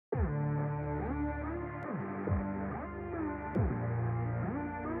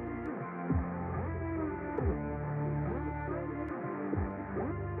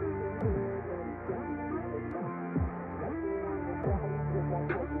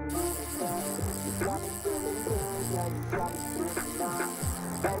got me feeling good, yeah, you got me feeling numb.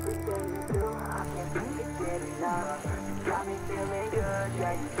 Everything you do, I can't seem to get enough. You got me feeling good,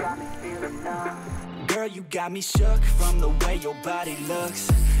 yeah, you got me feeling numb. Girl, you got me shook from the way your body looks.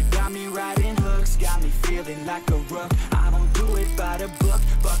 Got me riding hooks, got me feeling like a rook. I don't do it by the book,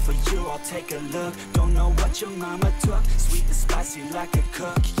 but for you I'll take a look. Don't know what your mama took, sweet and spicy like a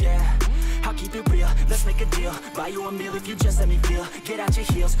cook, yeah. I'll keep it real, let's make a deal. Buy you a meal if you just let me feel. Get out your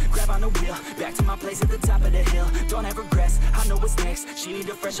heels, grab on the wheel. Back to my place at the top of the hill. Don't have regrets, I know what's next. She need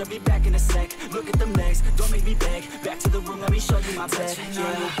a fresh, I'll be back in a sec. Look at them legs, don't make me beg. Back to the room, let me show you my bed. Touching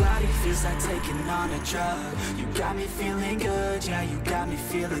on your body feels like taking on a drug. You got me feeling good, yeah, you got me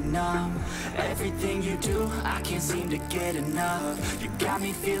feeling numb. Everything you do, I can't seem to get enough. You got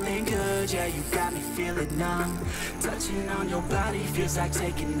me feeling good, yeah, you got me feeling numb. Touching on your body feels like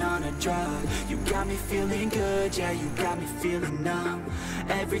taking on a drug. You got me feeling good, yeah, you got me feeling numb.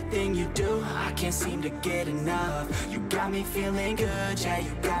 Everything you do, I can't seem to get enough. You got me feeling good, yeah,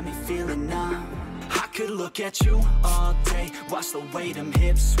 you got me feeling numb. I could look at you all day, watch the way them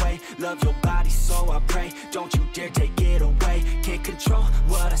hips sway. Love your body, so I pray, don't you dare take it away. Can't control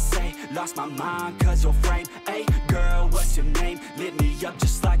what I say, lost my mind cause your frame. Hey girl, what's your name? Lit me up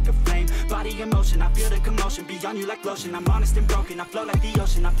just like a flame. Body in motion, I feel the commotion, be on you like lotion. I'm honest and broken, I flow like the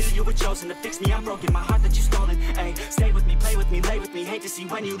ocean. I feel you were chosen to fix me, I'm broken. My heart that you stolen, hey. Stay with me, play with me, lay with me. Hate to see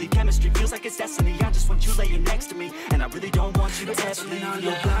when you leave, chemistry feels like it's destiny. I just want you laying next to me, and I really don't want you to ever leave. On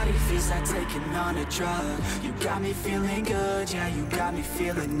your body feels like taking on a drug. You got me feeling good, yeah, you got me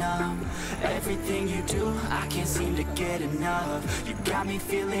feeling numb. Everything you do, I can't seem to get enough. You got me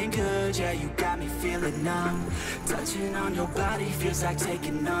feeling good, yeah, you got me feeling numb. Touching on your body feels like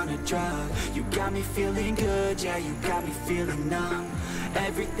taking on a drug. You got me feeling good, yeah, you got me feeling numb.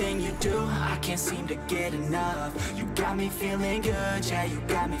 Everything you do, I can't seem to get enough. You got me feeling good, yeah, you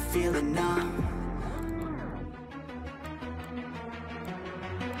got me feeling numb.